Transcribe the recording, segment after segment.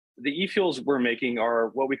the e-fuels we're making are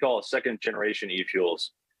what we call a second generation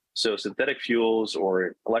e-fuels. So synthetic fuels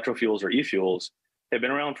or electrofuels or e-fuels have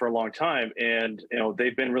been around for a long time, and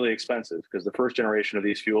they've been really expensive because the first generation of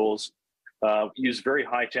these fuels use very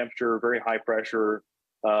high temperature, very high pressure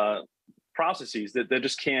processes that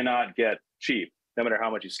just cannot get cheap, no matter how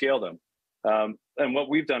much you scale them. And what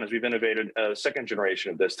we've done is we've innovated a second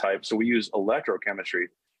generation of this type. So we use electrochemistry.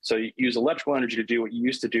 So you use electrical energy to do what you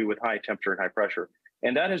used to do with high temperature and high pressure.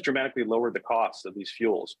 And that has dramatically lowered the cost of these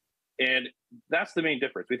fuels. And that's the main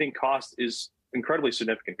difference. We think cost is incredibly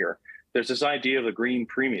significant here. There's this idea of the green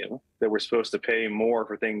premium that we're supposed to pay more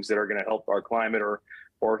for things that are going to help our climate or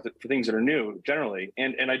for things that are new generally.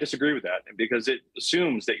 And I disagree with that because it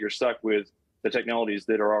assumes that you're stuck with the technologies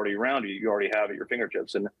that are already around you, you already have at your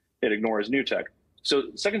fingertips, and it ignores new tech. So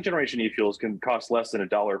second generation e-fuels can cost less than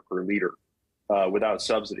 $1 per liter without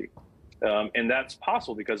subsidy. And that's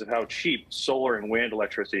possible because of how cheap solar and wind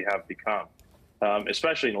electricity have become.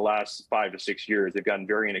 Especially in the last 5 to 6 years, they've gotten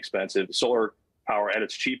very inexpensive. Solar power at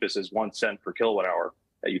its cheapest is 1 cent per kilowatt hour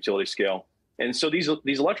at utility scale. And so these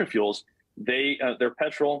electrofuels, they're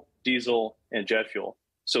petrol, diesel, and jet fuel.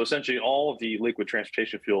 So essentially all of the liquid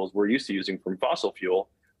transportation fuels we're used to using from fossil fuel,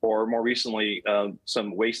 or more recently,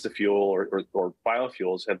 some waste to fuel or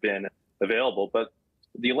biofuels have been available. But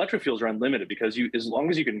the electrofuels are unlimited because as long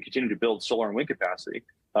as you can continue to build solar and wind capacity,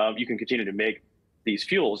 you can continue to make these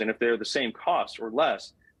fuels. And if they're the same cost or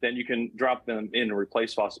less, then you can drop them in and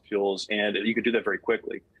replace fossil fuels. And you can do that very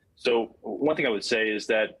quickly. So one thing I would say is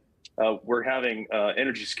that we're having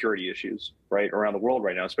energy security issues right around the world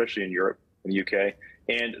right now, especially in Europe and the UK.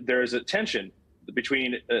 And there's a tension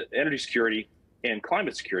between energy security and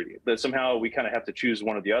climate security, that somehow we kind of have to choose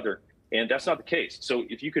one or the other. And that's not the case. So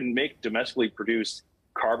if you can make domestically produced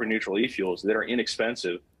carbon neutral e-fuels that are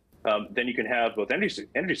inexpensive, then you can have both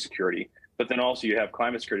energy security, but then also you have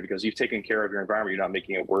climate security because you've taken care of your environment. You're not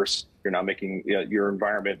making it worse. You're not making your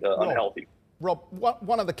environment unhealthy. Rob,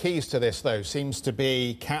 one of the keys to this, though, seems to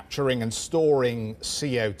be capturing and storing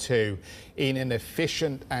CO2 in an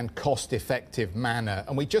efficient and cost-effective manner,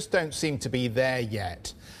 and we just don't seem to be there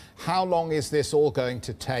yet. How long is this all going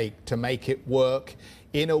to take to make it work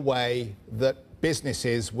in a way that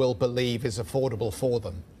businesses will believe is affordable for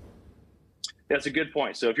them? That's a good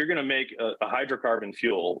point. So if you're going to make a hydrocarbon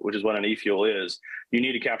fuel, which is what an e-fuel is, you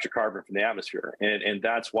need to capture carbon from the atmosphere. And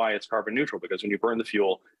that's why it's carbon neutral, because when you burn the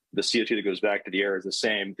fuel, the CO2 that goes back to the air is the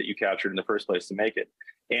same that you captured in the first place to make it.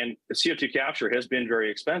 And the CO2 capture has been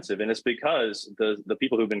very expensive. And it's because the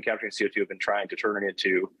people who've been capturing CO2 have been trying to turn it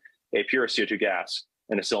into a pure CO2 gas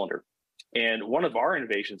in a cylinder. And one of our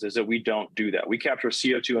innovations is that we don't do that. We capture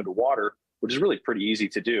CO2 into water, which is really pretty easy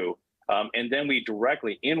to do. And then we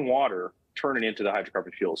directly in water turn it into the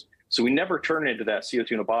hydrocarbon fuels. So we never turn it into that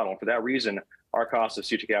CO2 in a bottle. And for that reason, our cost of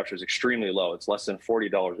CO2 capture is extremely low. It's less than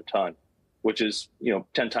 $40 a ton, which is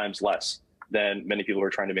 10 times less than many people who are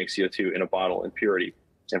trying to make CO2 in a bottle in purity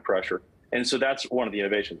and pressure. And so that's one of the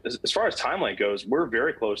innovations. As far as timeline goes, we're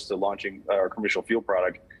very close to launching our commercial fuel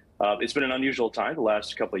product. It's been an unusual time the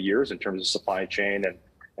last couple of years in terms of supply chain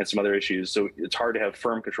and some other issues. So it's hard to have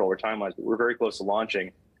firm control over timelines, but we're very close to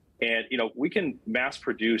launching. And we can mass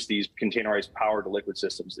produce these containerized power to liquid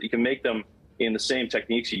systems. You can make them in the same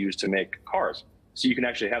techniques you use to make cars. So you can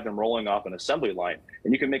actually have them rolling off an assembly line,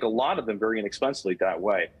 and you can make a lot of them very inexpensively that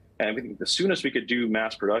way. And I think the soonest we could do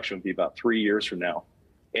mass production would be about 3 years from now.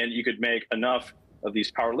 And you could make enough of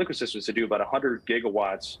these power liquid systems to do about 100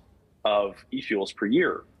 gigawatts of e-fuels per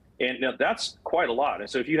year. And now that's quite a lot. And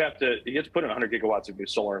so if you have to put in 100 gigawatts of new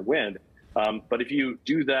solar and wind, but if you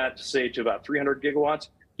do that, say to about 300 gigawatts,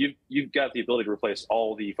 you've got the ability to replace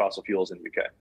all the fossil fuels in the UK.